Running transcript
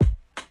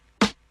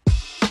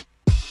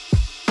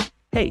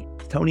Hey,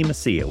 it's Tony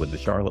Messia with the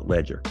Charlotte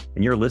Ledger,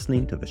 and you're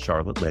listening to the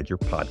Charlotte Ledger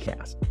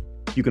podcast.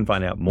 You can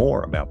find out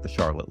more about the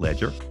Charlotte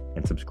Ledger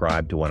and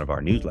subscribe to one of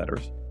our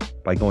newsletters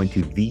by going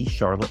to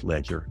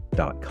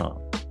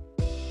thecharlotteledger.com.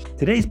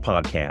 Today's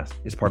podcast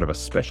is part of a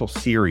special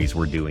series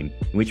we're doing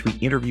in which we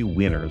interview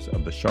winners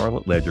of the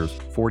Charlotte Ledger's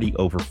 40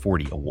 Over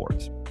 40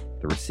 Awards.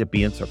 The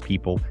recipients are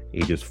people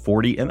ages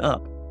 40 and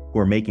up who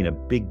are making a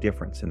big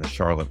difference in the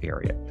Charlotte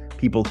area,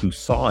 people who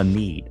saw a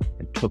need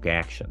and took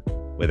action,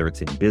 whether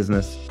it's in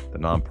business, the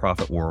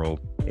nonprofit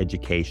world,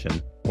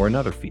 education, or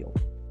another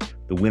field.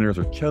 The winners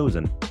are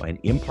chosen by an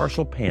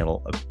impartial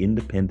panel of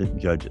independent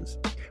judges.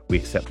 We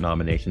accept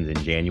nominations in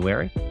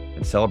January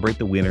and celebrate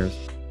the winners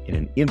in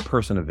an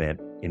in-person event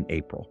in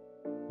April.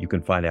 You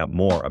can find out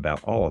more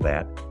about all of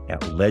that at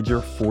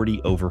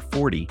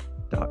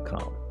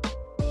ledger40over40.com.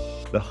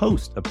 The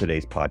host of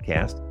today's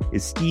podcast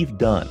is Steve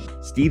Dunn.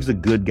 Steve's a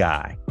good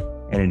guy,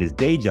 and in his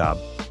day job,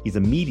 he's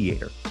a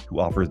mediator who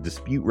offers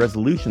dispute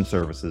resolution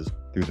services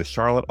through the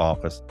Charlotte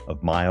office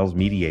of Miles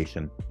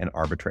Mediation and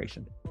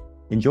Arbitration.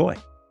 Enjoy.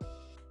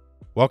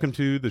 Welcome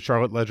to the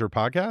Charlotte Ledger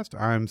podcast.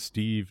 I'm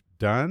Steve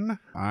Dunn.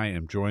 I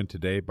am joined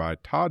today by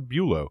Todd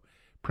Buelow,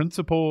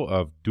 principal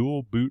of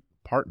Dual Boot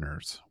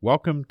Partners.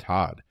 Welcome,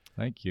 Todd.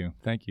 Thank you.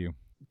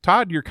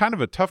 Todd, you're kind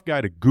of a tough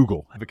guy to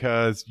Google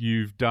because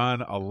you've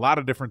done a lot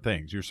of different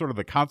things. You're sort of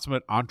the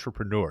consummate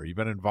entrepreneur. You've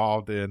been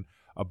involved in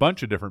a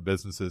bunch of different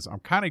businesses.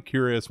 I'm kind of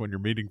curious when you're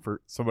meeting for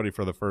somebody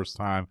for the first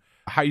time,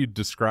 how you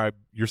describe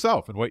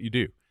yourself and what you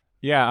do.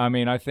 Yeah, I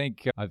mean, I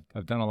think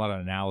I've done a lot of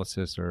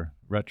analysis or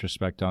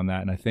retrospect on that,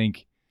 and I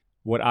think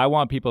what I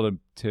want people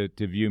to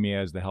view me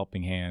as the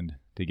helping hand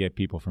to get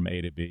people from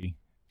A to B.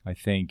 I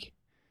think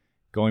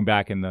going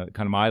back in the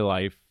kind of my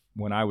life,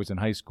 when I was in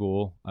high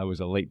school, I was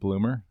a late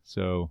bloomer.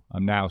 So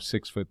I'm now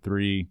 6'3",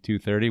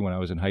 230. When I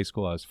was in high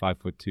school, I was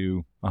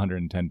 5'2",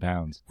 110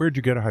 pounds. Where'd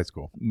you go to high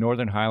school?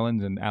 Northern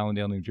Highlands in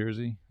Allendale, New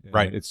Jersey.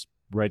 Right. It's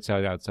right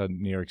outside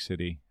New York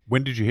City.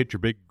 When did you hit your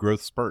big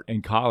growth spurt?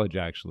 In college,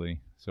 actually.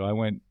 So I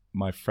went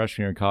my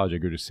freshman year in college, I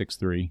grew to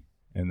 6'3",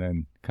 and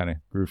then kind of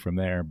grew from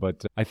there.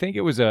 But I think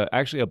it was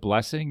actually a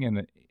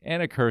blessing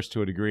and a curse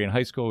to a degree. In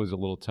high school, it was a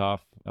little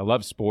tough. I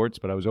loved sports,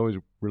 but I was always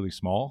really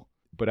small.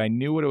 But I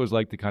knew what it was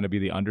like to kind of be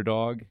the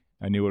underdog.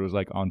 I knew what it was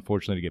like,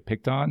 unfortunately, to get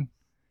picked on.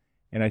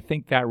 And I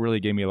think that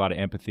really gave me a lot of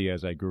empathy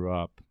as I grew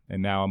up.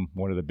 And now I'm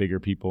one of the bigger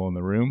people in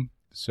the room.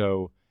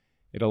 So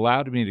it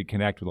allowed me to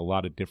connect with a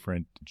lot of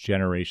different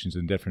generations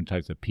and different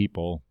types of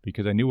people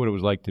because I knew what it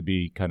was like to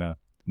be kind of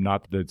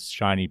not the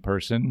shiny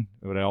person.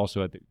 But I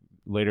also,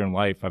 later in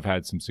life, I've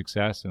had some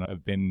success and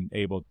I've been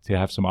able to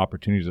have some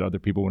opportunities that other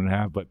people wouldn't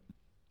have. But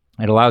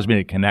it allows me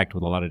to connect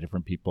with a lot of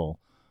different people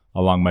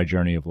along my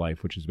journey of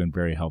life, which has been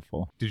very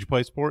helpful. Did you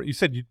play sport? You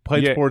said you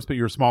played sports, but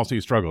you were small, so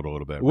you struggled a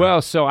little bit. Right?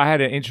 Well, so I had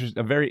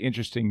a very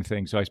interesting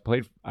thing. So I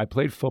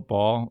played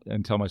football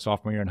until my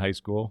sophomore year in high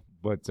school,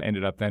 but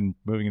ended up then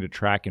moving into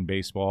track and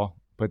baseball.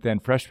 But then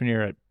freshman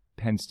year at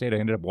Penn State, I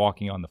ended up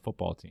walking on the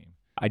football team.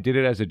 I did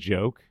it as a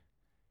joke,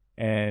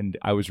 and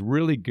I was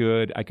really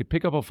good. I could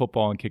pick up a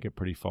football and kick it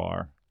pretty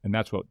far, and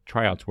that's what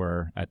tryouts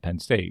were at Penn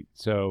State.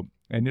 So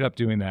I ended up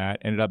doing that,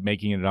 ended up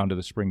making it onto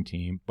the spring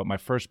team. But my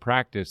first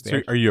practice...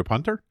 So are you a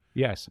punter?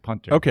 Yes, a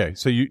punter. Okay,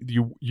 so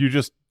you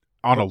just,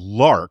 on a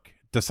lark,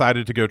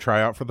 decided to go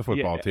try out for the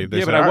football team.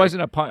 But I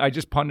wasn't a punt. I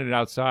just punted it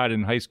outside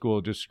in high school,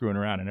 just screwing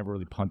around. I never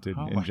really punted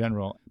in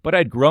general. But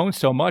I'd grown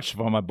so much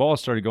when my ball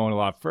started going a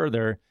lot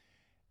further.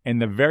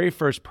 And the very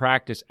first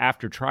practice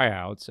after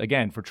tryouts,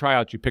 again, for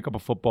tryouts, you pick up a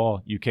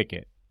football, you kick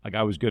it. Like,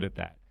 I was good at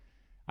that.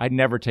 I'd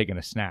never taken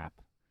a snap.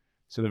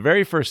 So the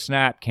very first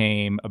snap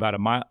came about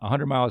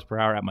 100 miles per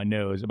hour at my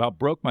nose, about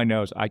broke my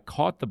nose. I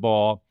caught the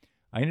ball.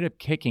 I ended up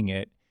kicking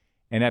it.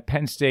 And at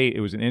Penn State, it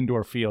was an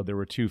indoor field. There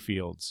were two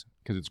fields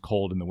because it's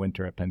cold in the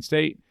winter at Penn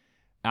State.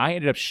 I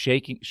ended up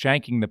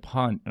shanking the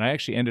punt, and I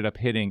actually ended up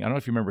hitting, I don't know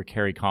if you remember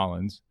Kerry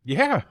Collins.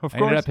 Yeah, of course. I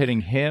ended up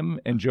hitting him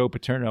and Joe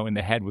Paterno in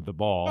the head with the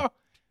ball.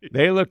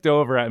 They looked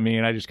over at me,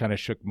 and I just kind of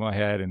shook my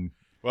head. And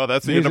well,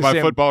 that's the end of my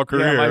football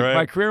career, right?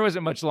 My career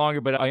wasn't much longer,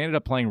 but I ended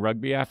up playing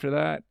rugby after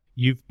that.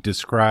 You've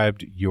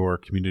described your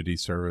community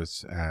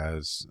service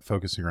as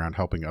focusing around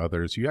helping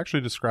others. You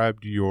actually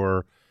described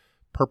your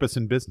purpose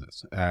in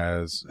business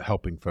as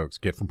helping folks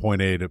get from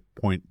point A to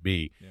point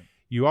B. Yeah.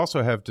 You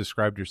also have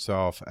described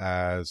yourself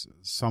as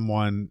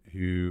someone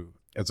who,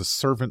 as a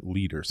servant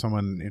leader,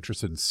 someone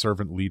interested in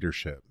servant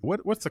leadership.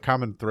 What's the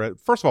common thread?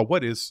 First of all,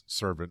 what is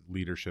servant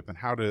leadership, and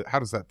how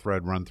does that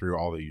thread run through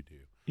all that you do?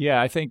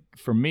 Yeah, I think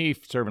for me,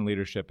 servant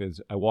leadership is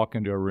I walk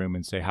into a room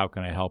and say, how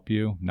can I help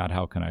you? Not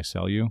how can I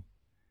sell you?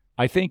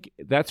 I think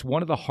that's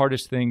one of the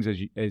hardest things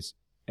as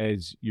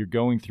you're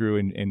going through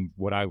in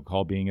what I would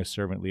call being a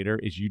servant leader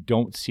is you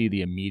don't see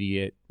the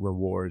immediate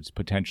rewards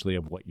potentially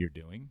of what you're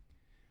doing.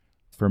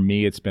 For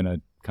me, it's been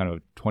a kind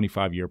of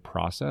 25-year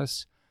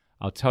process.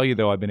 I'll tell you,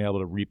 though, I've been able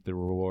to reap the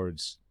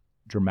rewards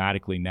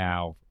dramatically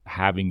now,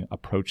 having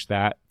approached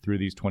that through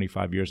these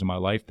 25 years of my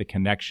life, the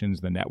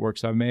connections, the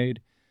networks I've made,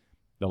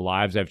 the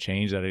lives I've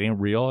changed that I didn't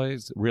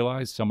realize,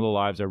 some of the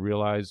lives I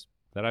realized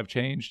that I've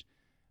changed.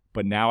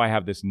 But now I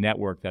have this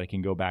network that I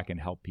can go back and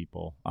help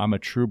people. I'm a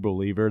true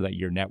believer that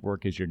your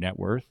network is your net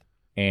worth.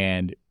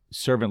 And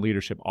servant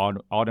leadership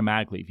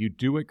automatically, if you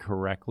do it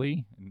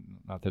correctly,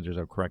 not that there's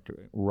a correct,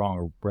 wrong,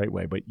 or right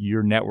way, but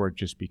your network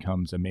just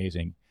becomes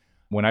amazing.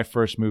 When I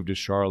first moved to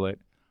Charlotte,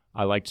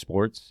 I liked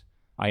sports.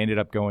 I ended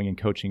up going and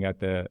coaching at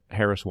the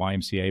Harris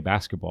YMCA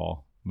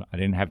basketball. I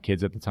didn't have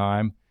kids at the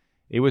time.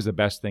 It was the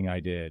best thing I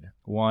did.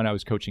 One, I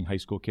was coaching high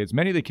school kids.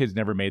 Many of the kids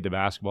never made the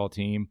basketball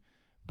team,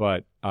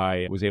 but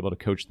I was able to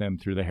coach them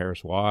through the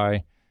Harris Y.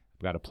 I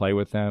got to play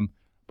with them.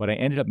 But I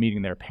ended up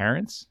meeting their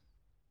parents.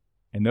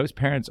 And those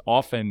parents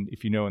often,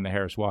 if you know in the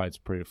Harris Y, it's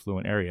a pretty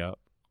affluent area,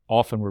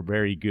 often were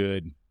very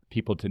good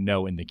people to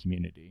know in the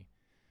community.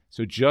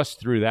 So just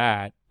through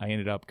that, I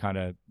ended up kind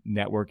of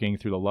networking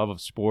through the love of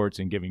sports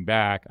and giving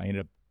back. I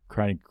ended up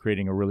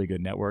creating a really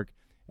good network.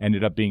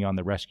 Ended up being on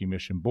the rescue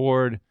mission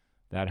board.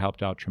 That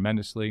helped out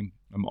tremendously.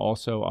 I'm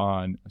also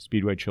on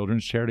Speedway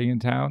Children's Charity in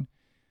town,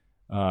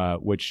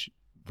 which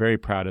very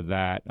proud of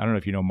that. I don't know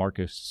if you know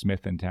Marcus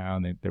Smith in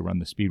town. They run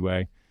the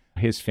Speedway.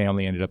 His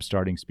family ended up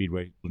starting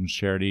Speedway Children's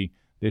Charity.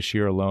 This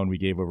year alone, we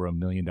gave over $1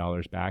 million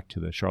back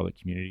to the Charlotte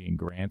community in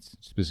grants,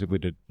 specifically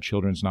to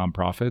children's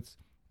nonprofits.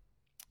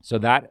 So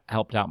that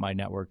helped out my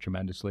network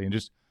tremendously. And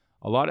just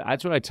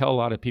that's what I tell a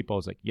lot of people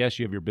is like, yes,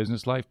 you have your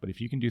business life, but if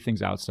you can do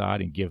things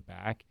outside and give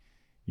back,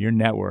 your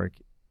network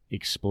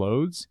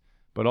explodes,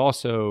 but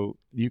also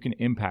you can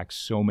impact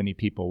so many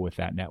people with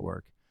that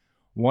network.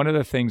 One of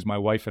the things my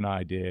wife and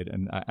I did,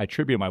 and I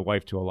attribute my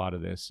wife to a lot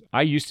of this,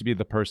 I used to be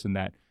the person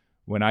that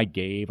when I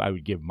gave, I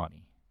would give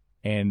money.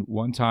 And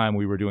one time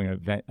we were doing an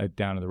event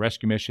down at the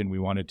rescue mission. We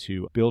wanted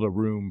to build a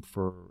room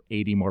for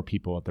 80 more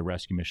people at the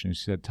rescue mission.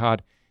 She said,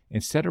 Todd,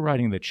 instead of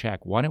writing the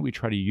check, why don't we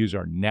try to use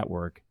our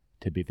network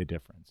to be the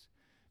difference?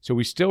 So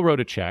we still wrote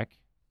a check,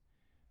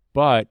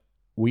 but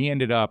we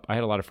ended up, I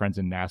had a lot of friends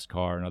in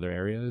NASCAR and other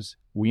areas.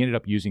 We ended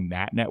up using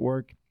that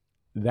network.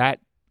 That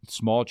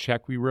small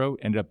check we wrote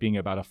ended up being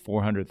about a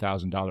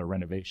 $400,000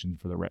 renovation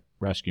for the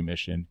rescue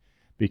mission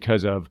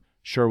because of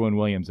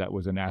Sherwin-Williams, that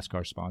was a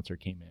NASCAR sponsor,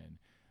 came in.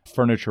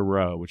 Furniture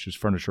Row, which is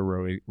Furniture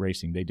Row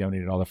Racing, they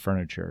donated all the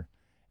furniture.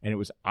 And it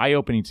was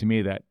eye-opening to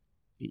me that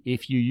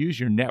if you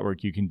use your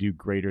network, you can do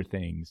greater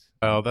things.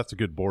 Oh, that's a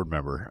good board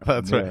member.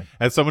 That's right.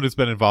 As someone who's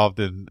been involved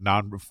in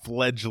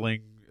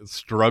fledgling,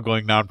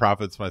 struggling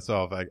nonprofits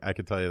myself, I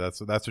can tell you that's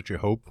what you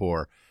hope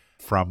for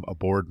from a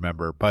board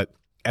member. But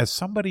as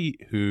somebody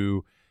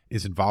who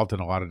is involved in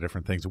a lot of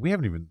different things, we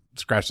haven't even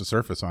scratched the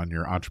surface on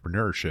your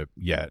entrepreneurship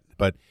yet,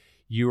 but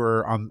you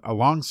are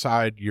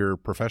alongside your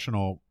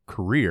professional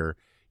career,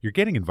 you're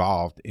getting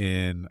involved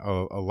in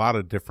a lot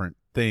of different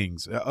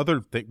things.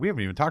 We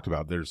haven't even talked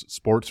about. There's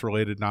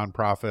sports-related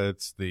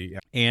nonprofits.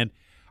 And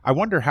I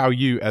wonder how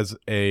you, as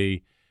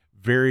a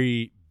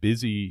very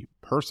busy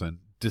person,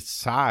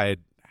 decide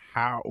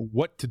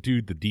what to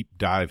do the deep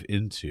dive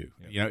into.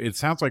 Yep. You know, it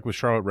sounds like with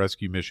Charlotte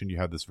Rescue Mission, you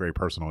had this very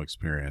personal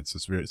experience,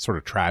 this very sort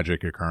of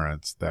tragic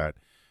occurrence that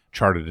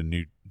charted a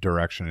new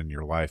direction in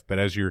your life. But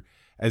as you're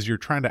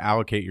trying to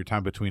allocate your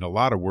time between a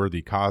lot of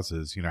worthy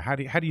causes, you know, how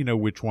do you know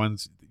which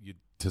ones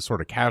to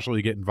sort of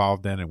casually get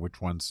involved in and which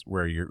ones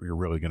where you're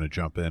really going to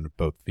jump in with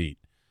both feet?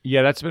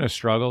 Yeah, that's been a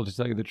struggle, to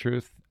tell you the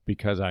truth,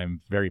 because I'm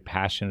very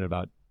passionate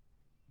about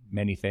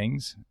many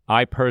things.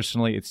 I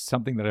personally, it's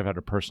something that I've had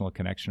a personal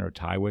connection or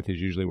tie with, is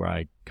usually where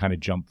I kind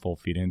of jump full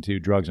feet into.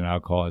 Drugs and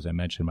alcohol, as I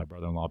mentioned, my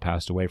brother-in-law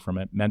passed away from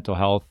it. Mental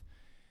health,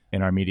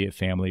 in our immediate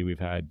family, we've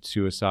had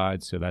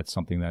suicide, so that's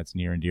something that's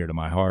near and dear to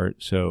my heart.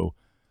 So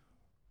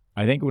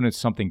I think when it's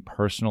something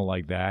personal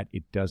like that,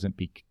 it doesn't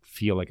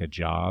feel like a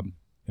job.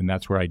 And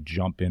that's where I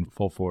jump in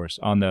full force.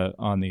 On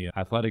the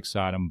athletic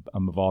side, I'm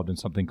involved in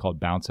something called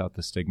Bounce Out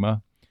the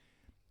Stigma.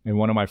 And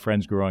one of my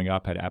friends growing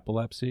up had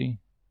epilepsy,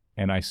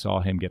 and I saw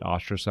him get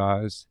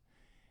ostracized.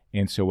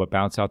 And so what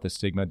Bounce Out the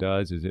Stigma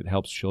does is it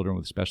helps children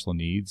with special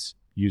needs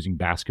using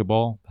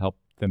basketball, help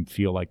them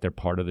feel like they're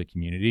part of the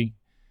community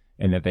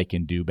and that they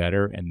can do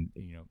better, and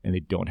and they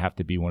don't have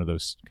to be one of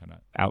those kind of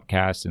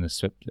outcasts in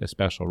a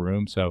special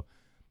room. So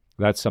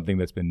that's something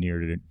that's been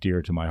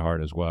dear to my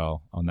heart as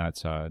well on that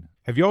side.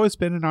 Have you always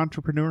been an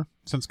entrepreneur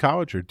since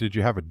college, or did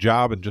you have a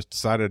job and just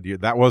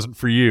decided that wasn't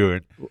for you?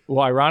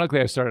 Well,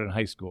 ironically, I started in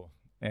high school,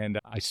 and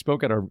I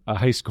spoke at a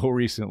high school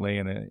recently,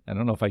 and I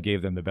don't know if I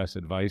gave them the best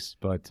advice,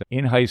 but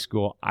in high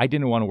school, I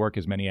didn't want to work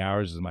as many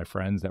hours as my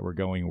friends that were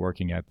going and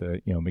working at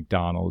the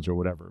McDonald's or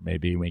whatever,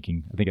 maybe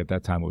making, I think at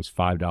that time it was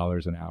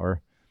 $5 an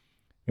hour.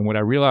 And what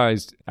I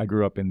realized, I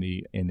grew up in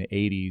the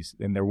 80s,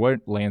 and there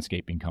weren't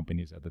landscaping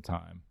companies at the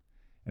time.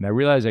 And I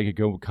realized I could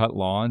go cut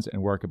lawns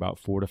and work about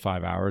 4 to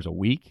 5 hours a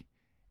week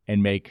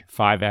and make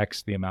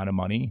 5x the amount of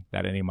money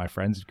that any of my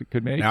friends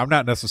could make. Now, I'm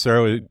not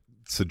necessarily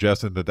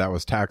suggesting that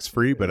was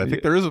tax-free, but I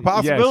think there is a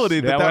possibility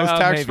that was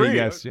tax-free. Maybe,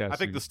 yes. I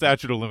think the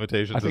statute of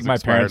limitations I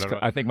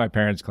think my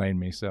parents claimed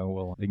me,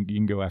 so you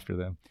can go after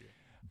them.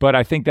 But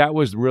I think that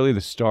was really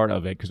the start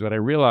of it, because what I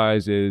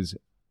realized is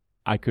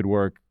I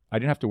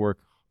didn't have to work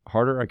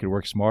harder, I could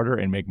work smarter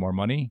and make more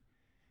money.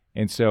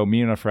 And so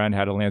me and a friend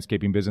had a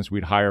landscaping business.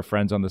 We'd hire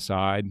friends on the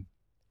side,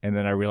 And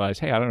then I realized,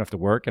 hey, I don't have to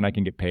work and I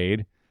can get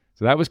paid.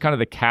 So that was kind of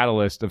the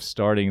catalyst of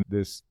starting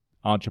this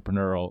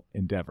entrepreneurial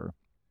endeavor.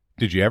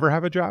 Did you ever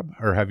have a job,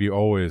 or have you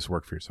always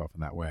worked for yourself in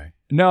that way?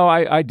 No,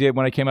 I did.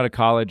 When I came out of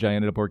college, I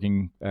ended up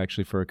working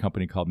actually for a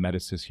company called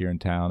Medisys here in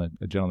town.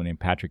 A gentleman named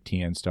Patrick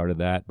Tien started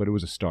that, but it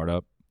was a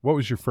startup. What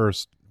was your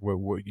first,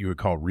 what you would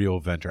call real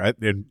venture?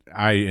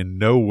 I in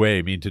no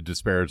way mean to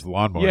disparage the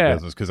lawnmower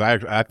business, because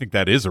I think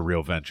that is a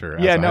real venture.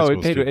 Yeah, no,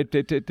 it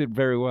did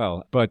very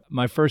well. But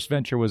my first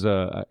venture was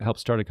I helped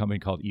start a company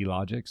called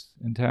eLogix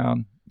in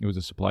town. It was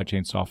a supply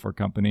chain software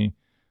company.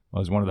 I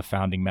was one of the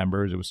founding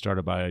members. It was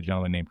started by a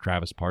gentleman named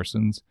Travis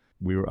Parsons.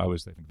 I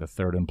was, I think, the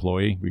third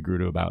employee. We grew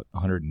to about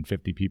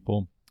 150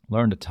 people.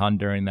 Learned a ton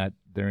during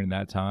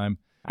that time.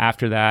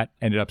 After that,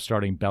 ended up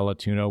starting Bella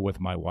Tuna with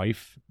my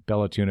wife.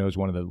 Bella Tuna is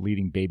one of the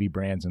leading baby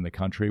brands in the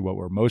country. What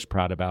we're most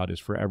proud about is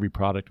for every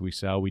product we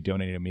sell, we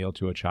donate a meal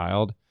to a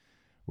child.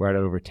 We're at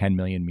over 10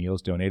 million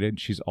meals donated.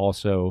 She's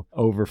also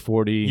over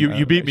 40.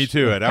 You beat me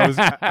to it.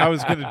 I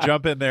was going to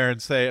jump in there and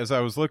say, as I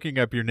was looking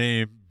up your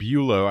name,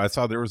 Buelow, I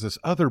saw there was this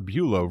other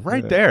Buelow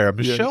right there,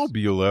 Michelle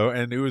Buelow,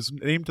 and it was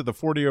named to the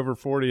 40 over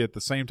 40 at the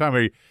same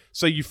time.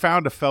 So you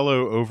found a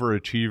fellow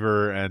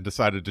overachiever and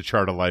decided to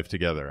chart a life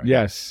together.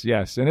 Yes.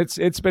 And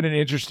it's been an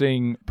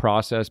interesting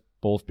process,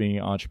 both being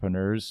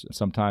entrepreneurs.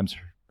 Sometimes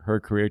her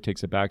career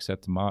takes a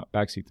backseat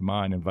to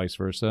mine and vice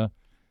versa,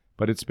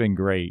 but it's been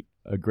great.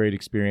 A great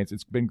experience.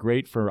 It's been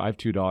great I have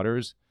 2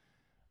 daughters.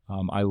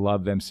 I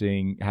love them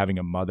having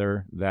a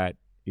mother that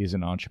is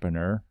an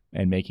entrepreneur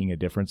and making a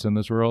difference in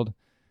this world.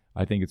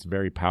 I think it's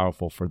very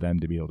powerful for them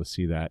to be able to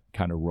see that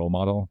kind of role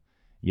model.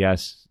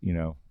 Yes,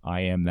 I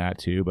am that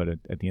too, but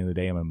at the end of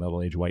the day, I'm a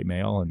middle-aged white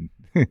male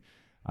and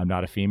I'm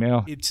not a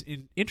female. It's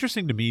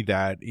interesting to me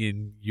that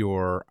in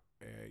your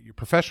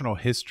professional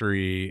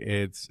history,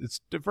 it's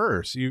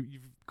diverse. You've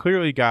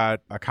clearly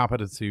got a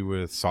competency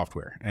with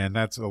software, and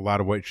that's a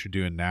lot of what you're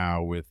doing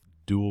now with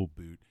Dual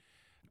Boot.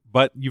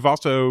 But you've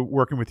also,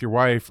 working with your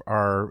wife,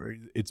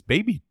 it's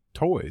baby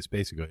toys,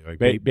 basically.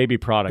 Like baby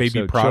products,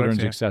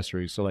 children's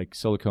accessories, so like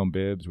silicone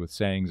bibs with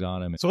sayings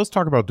on them. So let's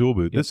talk about Dual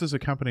Boot. Yep. This is a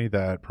company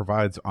that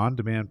provides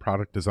on-demand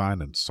product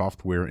design and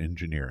software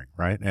engineering,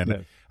 right?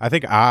 And I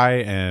think I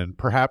and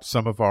perhaps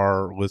some of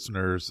our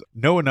listeners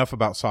know enough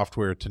about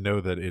software to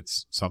know that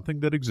it's something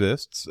that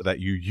exists, that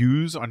you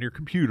use on your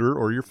computer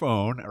or your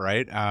phone,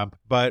 right?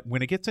 But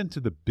when it gets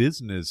into the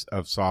business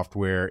of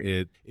software,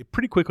 it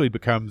pretty quickly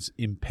becomes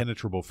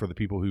impenetrable for the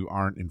people who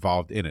aren't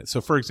involved in it.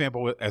 So, for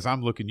example, as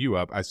I'm looking you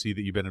up, I see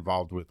that you've been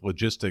involved with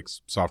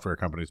logistics software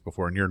companies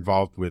before, and you're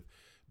involved with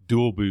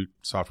Dual Boot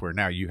software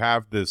now. You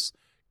have this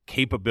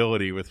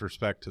capability with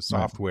respect to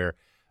software.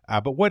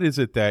 But what is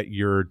it that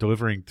you're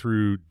delivering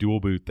through Dual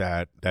Boot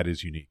that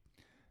is unique?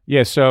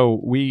 Yeah,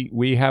 so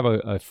we have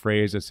a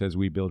phrase that says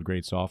we build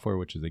great software,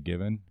 which is a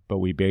given, but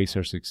we base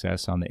our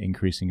success on the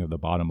increasing of the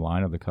bottom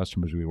line of the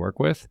customers we work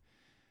with.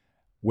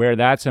 Where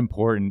that's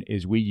important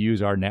is we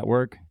use our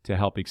network to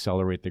help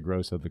accelerate the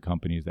growth of the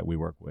companies that we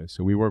work with.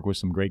 So we work with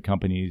some great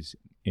companies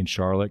in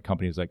Charlotte,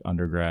 companies like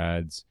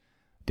Undergrads,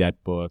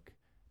 DebtBook,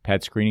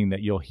 Pet Screening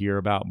that you'll hear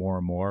about more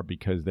and more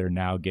because they're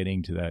now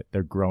getting to that,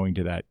 they're growing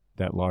to that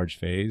large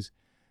phase.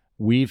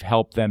 We've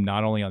helped them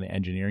not only on the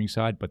engineering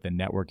side, but the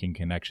networking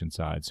connection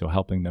side. So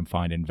helping them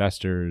find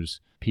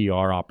investors,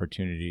 PR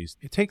opportunities.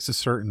 It takes a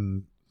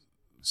certain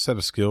set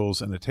of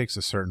skills and it takes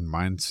a certain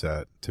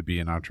mindset to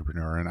be an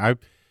entrepreneur. And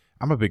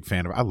I'm a big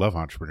fan I love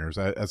entrepreneurs.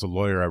 As a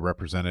lawyer, I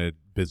represented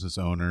business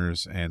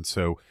owners. And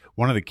so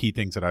one of the key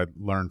things that I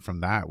learned from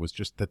that was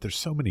just that there's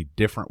so many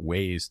different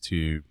ways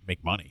to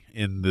make money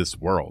in this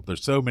world.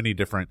 There's so many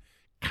different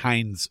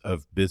kinds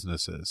of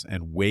businesses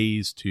and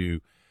ways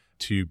to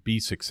be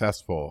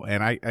successful.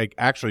 And I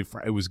actually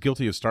was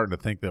guilty of starting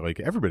to think that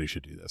like everybody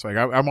should do this. Like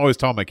I'm always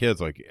telling my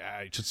kids like,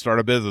 yeah, you should start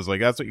a business.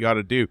 Like that's what you got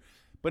to do.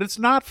 But it's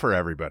not for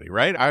everybody,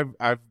 right?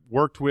 I've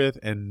worked with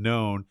and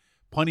known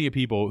plenty of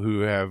people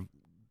who have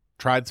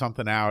tried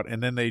something out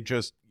and then they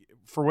just,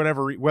 for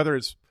whatever whether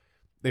it's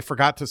they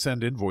forgot to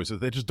send invoices,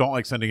 they just don't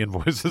like sending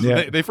invoices.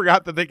 Yeah. They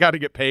forgot that they got to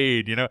get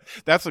paid.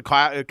 That's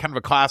kind of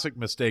a classic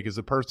mistake, is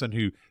a person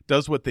who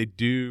does what they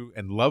do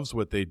and loves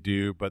what they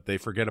do, but they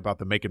forget about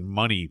the making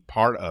money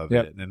part of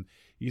it. And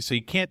you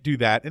can't do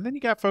that. And then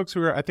you got folks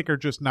who I think are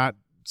just not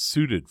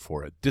suited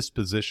for it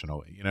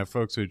dispositionally.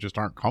 Folks who just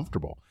aren't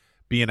comfortable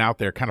being out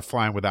there kind of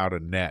flying without a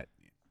net.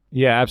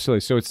 Yeah,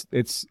 absolutely. So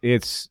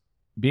it's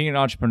being an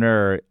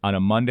entrepreneur. On a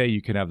Monday,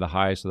 you can have the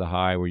highest of the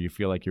high where you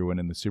feel like you're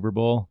winning the Super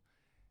Bowl.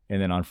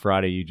 And then on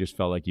Friday, you just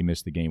felt like you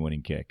missed the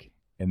game-winning kick.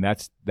 And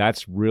that's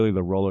really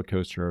the roller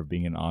coaster of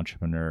being an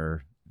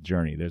entrepreneur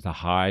journey. There's the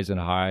highs and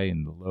high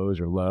and the lows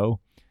are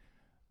low.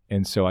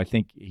 And so I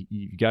think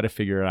you got to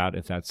figure out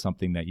if that's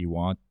something that you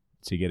want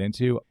to get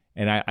into.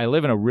 And I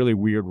live in a really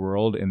weird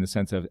world in the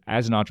sense of,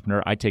 as an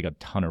entrepreneur, I take a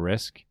ton of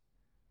risk.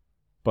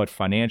 But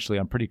financially,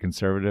 I'm pretty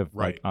conservative,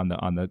 right, like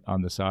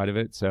on the side of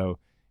it. So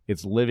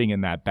it's living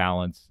in that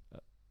balance.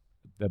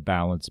 The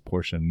balance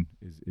portion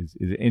is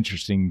an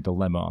interesting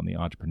dilemma on the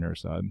entrepreneur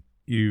side.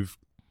 You've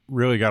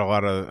really got a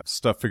lot of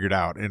stuff figured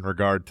out in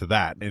regard to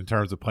that in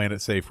terms of playing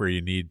it safe where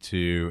you need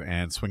to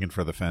and swinging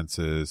for the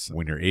fences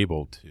when you're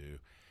able to.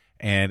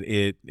 And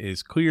it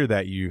is clear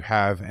that you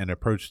have an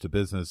approach to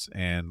business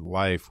and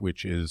life,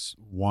 which is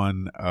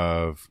one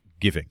of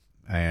giving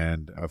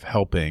and of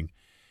helping.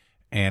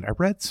 And I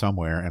read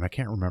somewhere, and I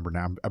can't remember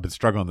now, I've been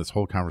struggling this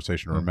whole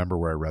conversation to remember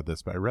where I read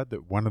this, but I read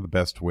that one of the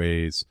best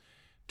ways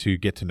to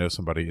get to know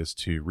somebody is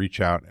to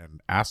reach out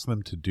and ask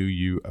them to do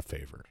you a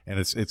favor. And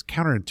it's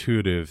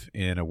counterintuitive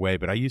in a way,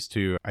 but I used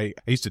to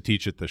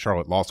teach at the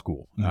Charlotte Law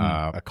School,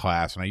 a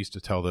class, and I used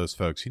to tell those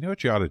folks, you know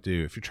what you ought to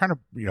do? If you're trying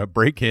to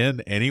break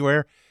in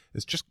anywhere,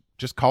 is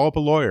just call up a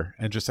lawyer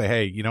and just say,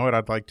 hey, you know what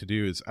I'd like to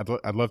do is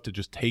I'd love to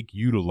just take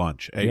you to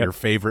lunch at your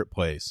favorite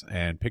place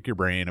and pick your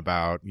brain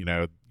about,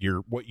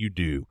 what you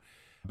do.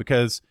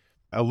 Because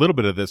a little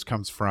bit of this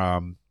comes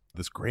from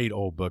this great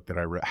old book that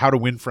I read, How to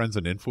Win Friends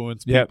and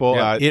Influence People.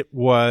 It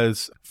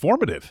was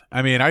formative.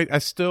 I mean, I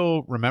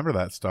still remember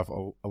that stuff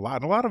a lot.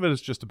 And a lot of it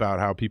is just about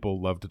how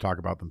people love to talk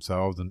about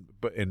themselves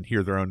and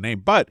hear their own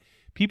name. But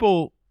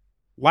people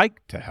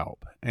like to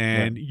help.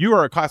 And you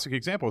are a classic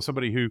example of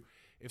somebody who,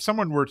 if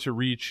someone were to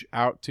reach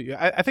out to you,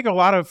 I think a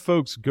lot of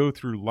folks go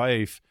through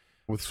life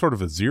with sort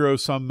of a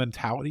zero-sum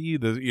mentality.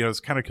 It's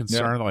kind of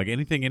concerned, like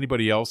anything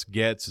anybody else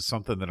gets is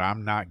something that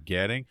I'm not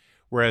getting.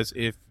 Whereas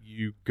if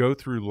you go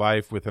through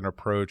life with an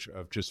approach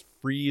of just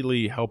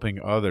freely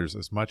helping others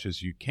as much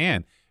as you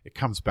can, it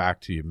comes back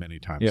to you many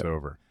times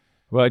over.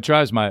 Well, what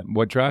drives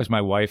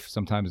my wife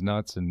sometimes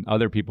nuts and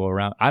other people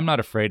around. I'm not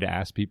afraid to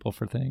ask people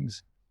for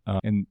things.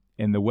 And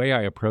the way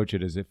I approach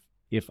it is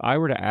if I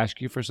were to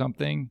ask you for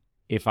something,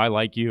 if I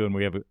like you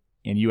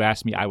and you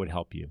ask me, I would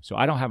help you. So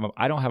I don't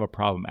have a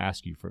problem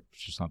asking you for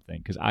something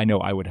because I know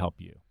I would help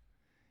you.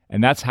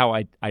 And that's how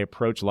I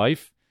approach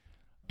life.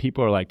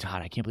 People are like,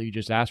 Todd, I can't believe you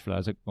just asked for that. I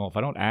was like, well, if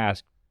I don't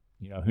ask,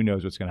 who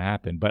knows what's going to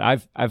happen. But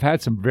I've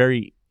had some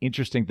very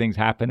interesting things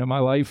happen in my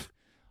life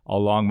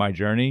along my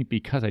journey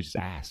because I just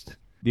asked.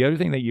 The other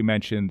thing that you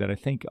mentioned that I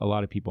think a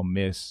lot of people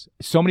miss,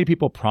 so many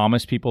people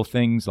promise people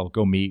things. They'll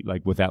go meet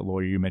like with that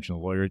lawyer. You mentioned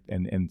the lawyer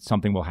and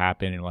something will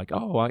happen and like,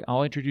 oh,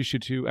 I'll introduce you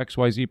to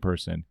XYZ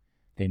person.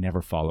 They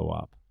never follow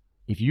up.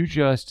 If you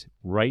just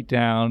write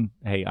down,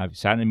 hey, I've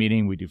sat in a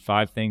meeting, we do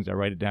 5 things, I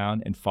write it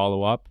down and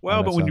follow up.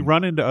 Well, but when you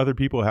run into other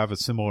people who have a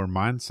similar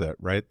mindset,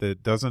 right,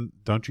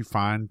 don't you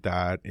find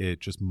that it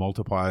just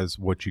multiplies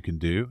what you can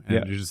do?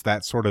 And just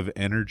that sort of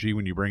energy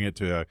when you bring it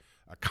to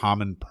a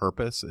common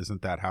purpose,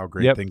 isn't that how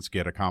great things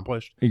get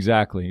accomplished?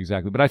 Exactly.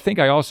 But I think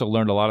I also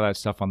learned a lot of that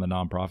stuff on the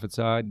nonprofit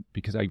side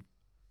because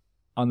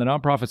on the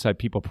nonprofit side,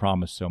 people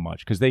promise so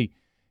much because they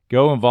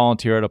go and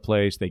volunteer at a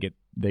place, they get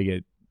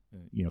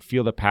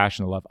feel the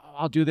passion, the love. Oh,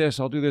 I'll do this.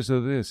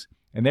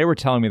 And they were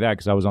telling me that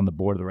because I was on the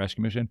board of the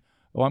Rescue Mission.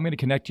 Oh, I'm going to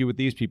connect you with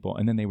these people.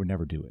 And then they would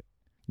never do it.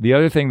 The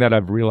other thing that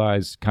I've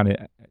realized kind of,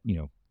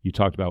 you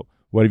talked about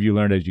what have you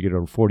learned as you get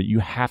over 40? You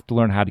have to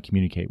learn how to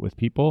communicate with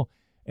people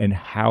and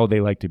how they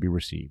like to be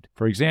received.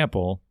 For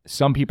example,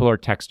 some people are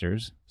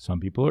texters. Some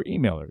people are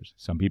emailers.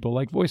 Some people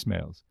like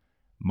voicemails.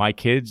 My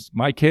kids,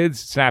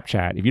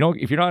 Snapchat. If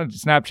you're not on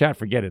Snapchat,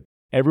 forget it.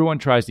 Everyone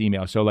tries to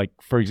email. So like,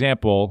 for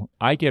example,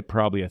 I get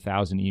probably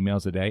 1,000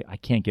 emails a day. I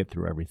can't get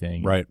through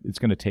everything. Right. It's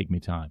going to take me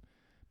time.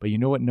 But you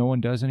know what no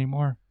one does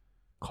anymore?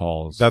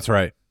 Calls. That's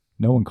right.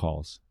 No one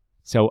calls.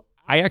 So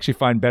I actually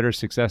find better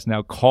success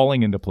now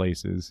calling into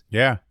places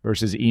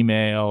versus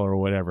email or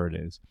whatever it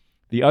is.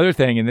 The other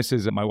thing, and this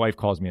is, my wife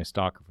calls me a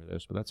stalker for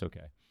this, but that's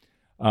okay.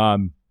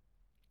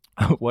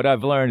 What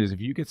I've learned is if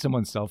you get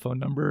someone's cell phone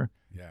number,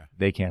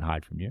 they can't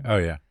hide from you. Oh,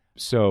 yeah.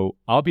 So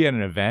I'll be at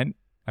an event.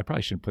 I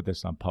probably shouldn't put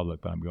this on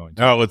public, but I'm going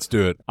to. Oh, let's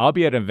do it. I'll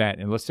be at an event,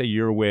 and let's say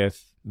you're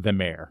with the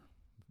mayor,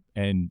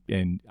 and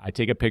I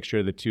take a picture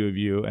of the two of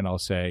you, and I'll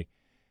say,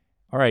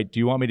 all right, do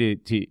you want me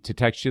to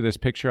text you this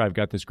picture? I've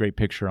got this great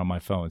picture on my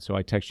phone. So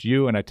I text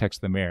you, and I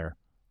text the mayor.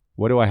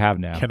 What do I have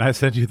now? Can I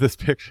send you this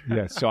picture?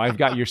 Yes. So I've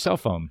got your cell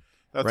phone.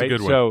 That's right? A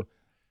good one. So,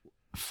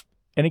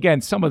 and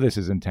again, some of this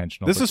is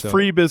intentional. This is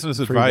free business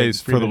advice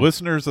for the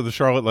listeners of the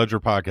Charlotte Ledger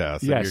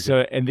podcast. Yes.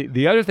 So, and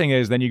the other thing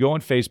is then you go on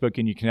Facebook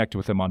and you connect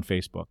with them on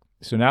Facebook.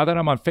 So now that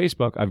I'm on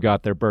Facebook, I've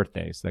got their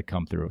birthdays that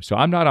come through. So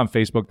I'm not on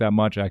Facebook that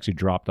much. I actually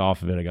dropped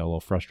off of it. I got a little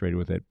frustrated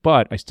with it.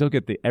 But I still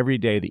get every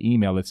day the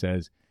email that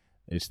says,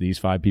 it's these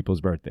 5 people's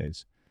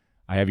birthdays.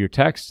 I have your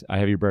text. I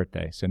have your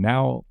birthday. So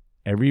now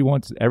every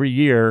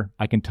year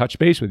I can touch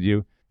base with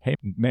you. Hey,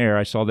 Mayor,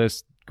 I saw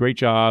this. Great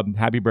job.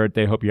 Happy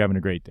birthday. Hope you're having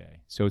a great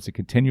day. So it's a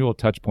continual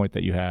touch point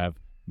that you have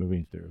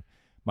moving through.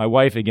 My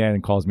wife,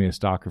 again, calls me a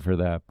stalker for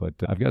that, but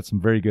I've got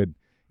some very good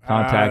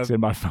contacts in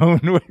my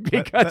phone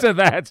because of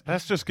that.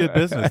 That's just good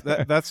business.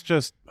 That's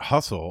just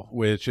hustle,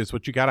 which is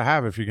what you got to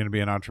have if you're going to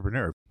be an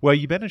entrepreneur. Well,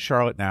 you've been in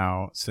Charlotte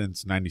now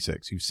since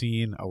 96. You've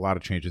seen a lot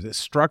of changes. It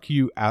struck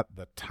you at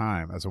the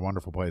time as a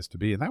wonderful place to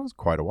be, and that was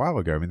quite a while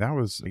ago. I mean, that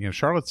was,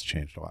 Charlotte's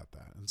changed a lot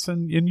then.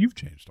 And you've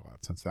changed a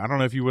lot since then. I don't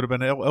know if you would have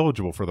been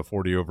eligible for the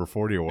 40 over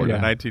 40 award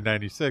in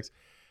 1996.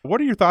 What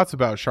are your thoughts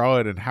about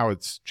Charlotte and how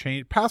it's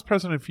changed, past,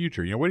 present, and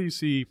future? What do you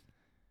see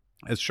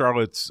as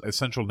Charlotte's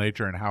essential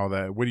nature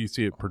and what do you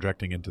see it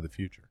projecting into the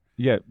future?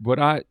 Yeah, what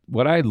I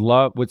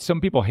love, what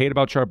some people hate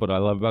about Charlotte, but I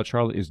love about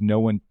Charlotte is no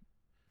one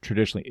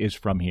traditionally is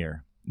from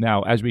here.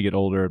 Now, as we get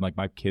older, like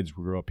my kids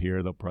grew up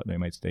here, they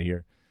might stay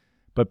here.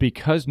 But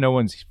because no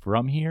one's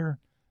from here,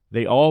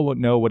 they all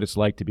know what it's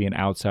like to be an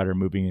outsider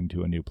moving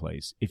into a new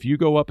place. If you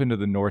go up into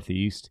the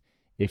Northeast,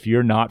 if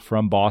you're not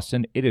from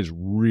Boston, it is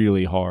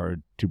really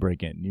hard to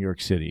break in New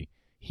York City.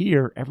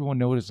 Here, everyone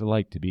knows what it's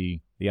like to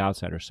be the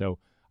outsider. So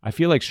I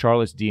feel like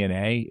Charlotte's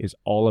DNA is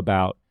all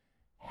about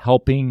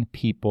helping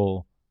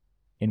people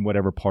in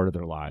whatever part of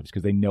their lives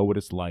because they know what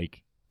it's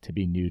like to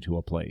be new to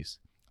a place.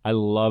 I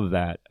love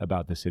that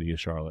about the city of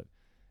Charlotte.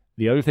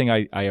 The other thing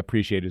I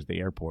appreciate is the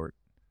airport.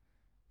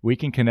 We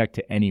can connect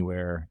to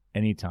anywhere,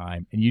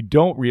 anytime. And you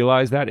don't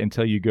realize that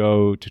until you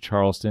go to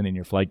Charleston and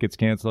your flight gets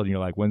canceled. And you're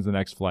like, when's the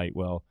next flight?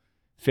 Well,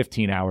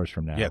 15 hours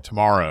from now. Yeah,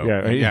 tomorrow.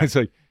 Yeah. It's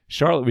like,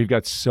 Charlotte, we've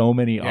got so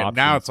many options.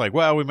 Now it's like,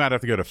 well, we might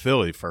have to go to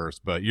Philly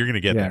first, but you're going to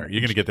get there.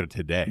 You're going to get there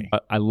today.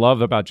 I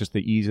love about just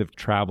the ease of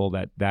travel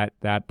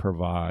that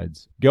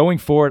provides. Going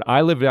forward,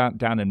 I live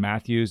down in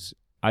Matthews.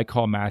 I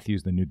call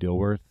Matthews the new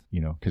Dilworth,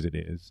 because it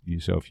is.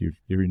 So if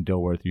you're in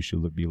Dilworth, you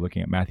should be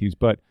looking at Matthews.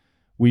 But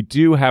we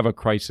do have a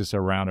crisis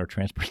around our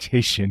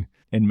transportation.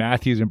 In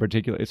Matthews in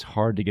particular, it's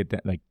hard to get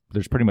that. Like,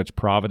 there's pretty much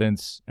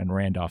Providence and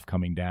Randolph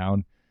coming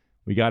down.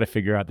 We got to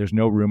figure out, there's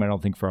no room, I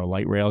don't think, for a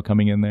light rail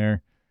coming in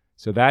there.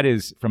 So that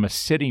is, from a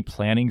city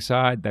planning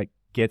side, that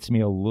gets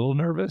me a little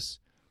nervous.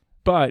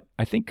 But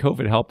I think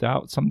COVID helped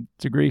out some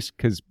degrees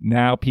because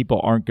now people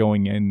aren't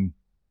going in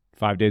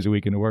 5 days a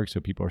week into work, so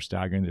people are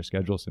staggering their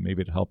schedule. So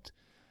maybe it helped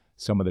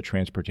some of the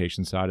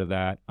transportation side of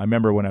that. I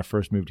remember when I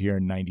first moved here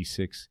in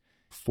 96,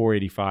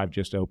 485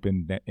 just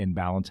opened in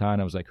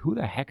Ballantyne. I was like, who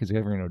the heck is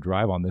ever going to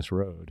drive on this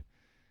road?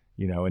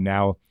 And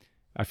now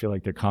I feel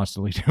like they're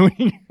constantly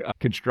doing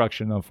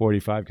construction on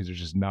 485 because there's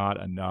just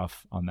not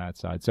enough on that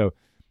side. So,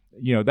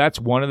 that's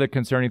one of the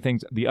concerning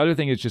things. The other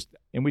thing is just,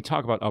 and we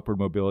talk about upward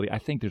mobility, I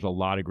think there's a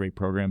lot of great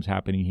programs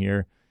happening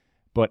here.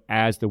 But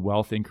as the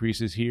wealth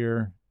increases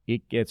here,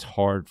 it gets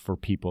hard for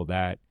people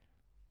that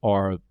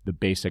are the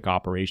basic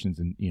operations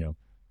and,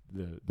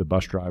 the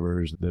bus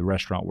drivers, the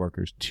restaurant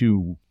workers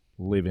to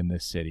live in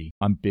this city.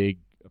 I'm a big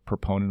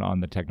proponent on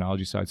the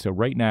technology side. So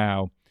right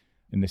now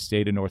in the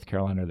state of North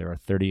Carolina, there are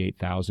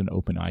 38,000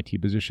 open IT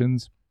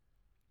positions.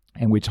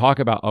 And we talk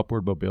about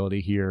upward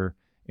mobility here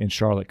in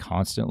Charlotte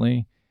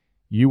constantly.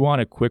 You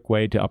want a quick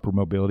way to upward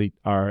mobility.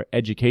 Our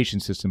education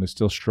system is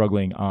still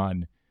struggling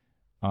on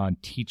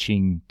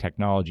teaching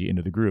technology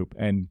into the group.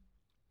 And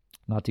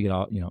not to get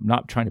all, I'm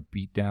not trying to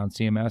beat down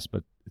CMS,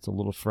 but it's a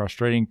little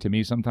frustrating to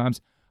me sometimes.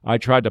 I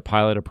tried to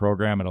pilot a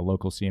program at a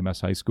local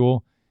CMS high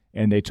school,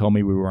 and they told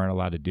me we weren't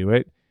allowed to do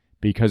it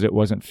because it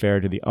wasn't fair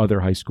to the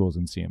other high schools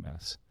in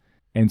CMS.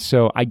 And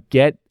so I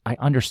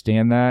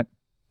understand that,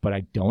 but I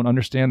don't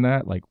understand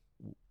that. Like,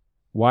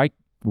 why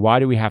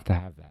do we have to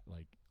have that?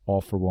 Like, all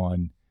for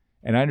one.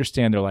 And I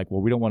understand they're like, well,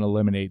 we don't want to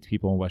eliminate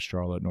people in West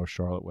Charlotte, North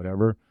Charlotte,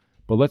 whatever.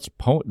 But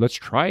let's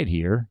try it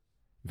here.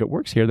 If it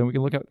works here, then we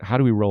can look at how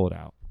do we roll it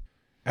out.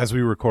 As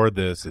we record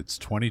this, it's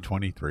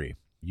 2023.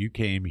 You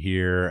came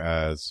here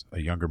as a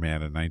younger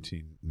man in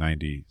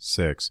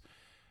 1996.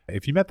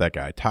 If you met that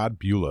guy, Todd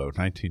Buelow,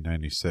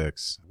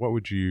 1996, what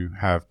would you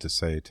have to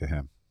say to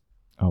him?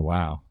 Oh,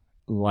 wow.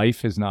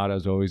 Life is not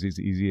always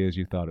as easy as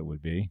you thought it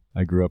would be.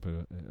 I grew up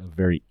a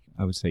very,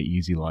 I would say,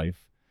 easy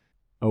life.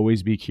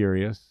 Always be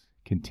curious.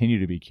 Continue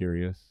to be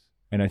curious.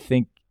 And I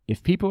think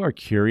if people are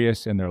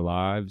curious in their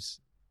lives,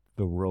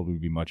 the world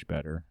would be much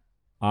better.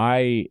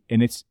 I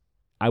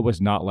was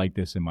not like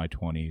this in my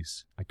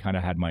 20s. I kind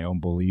of had my own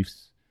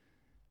beliefs.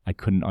 I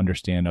couldn't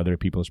understand other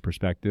people's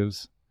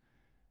perspectives.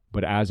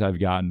 But as I've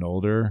gotten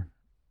older,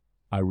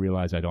 I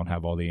realize I don't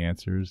have all the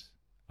answers.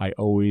 I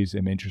always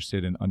am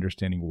interested in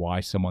understanding why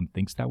someone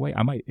thinks that way.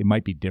 It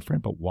might be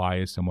different, but why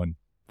does someone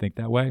think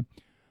that way?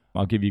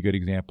 I'll give you a good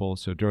example.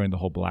 So during the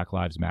whole Black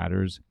Lives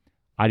Matters,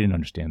 I didn't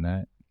understand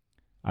that.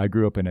 I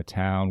grew up in a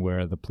town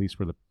where the police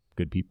were the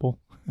good people,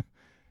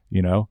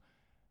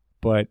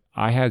 But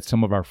I had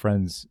some of our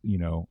friends,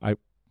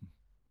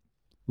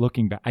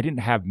 looking back, I didn't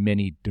have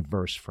many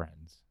diverse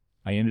friends.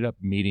 I ended up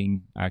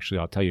meeting, actually,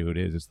 I'll tell you who it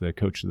is. It's the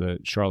coach of the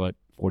Charlotte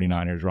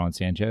 49ers, Ron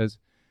Sanchez.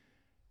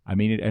 I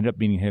ended up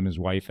meeting him and his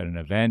wife at an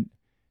event.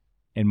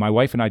 And my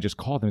wife and I just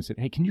called him and said,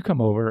 hey, can you come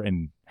over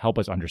and help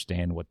us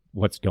understand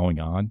what's going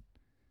on?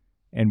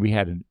 And we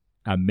had an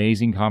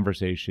amazing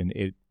conversation.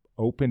 It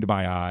opened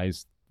my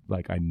eyes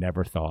like I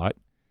never thought.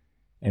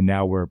 And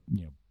now we're,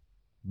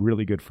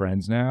 really good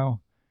friends now.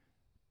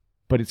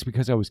 But it's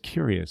because I was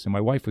curious and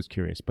my wife was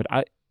curious. But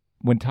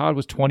when Todd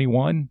was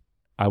 21,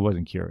 I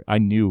wasn't curious. I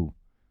knew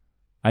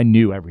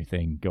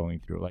everything going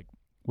through. Like,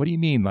 what do you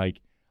mean?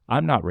 Like,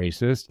 I'm not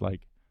racist.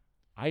 Like,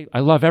 I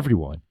love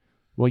everyone.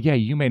 Well, yeah,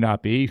 you may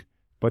not be,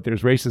 but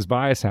there's racist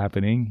bias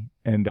happening.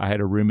 And I had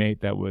a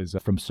roommate that was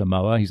from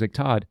Samoa. He's like,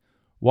 Todd,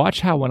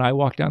 watch how when I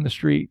walk down the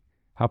street,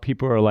 how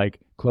people are like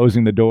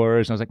closing the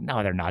doors. And I was like,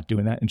 no, they're not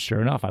doing that. And sure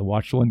enough, I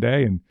watched one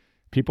day and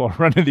people are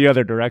running the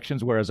other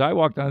directions. Whereas I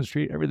walked down the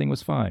street, everything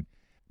was fine.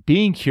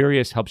 being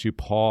curious helps you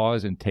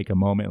pause and take a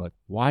moment. Like,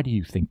 why do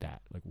you think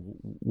that? Like,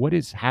 what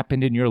has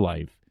happened in your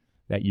life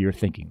that you're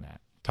thinking that?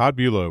 Todd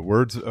Buelow,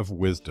 words of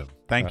wisdom.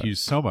 Thank you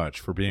so much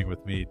for being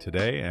with me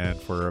today and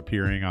for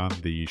appearing on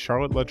the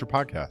Charlotte Ledger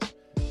podcast.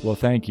 Well,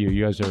 thank you.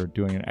 You guys are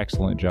doing an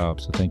excellent job,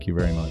 so thank you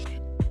very much.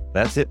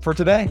 That's it for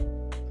today.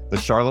 The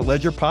Charlotte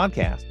Ledger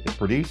podcast is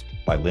produced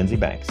by Lindsay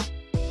Banks.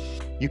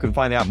 You can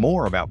find out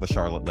more about the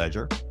Charlotte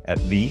Ledger at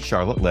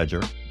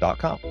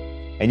thecharlotteledger.com.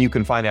 And you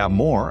can find out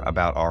more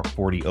about our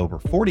 40 over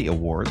 40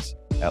 awards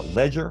at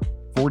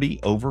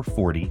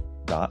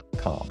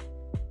ledger40over40.com.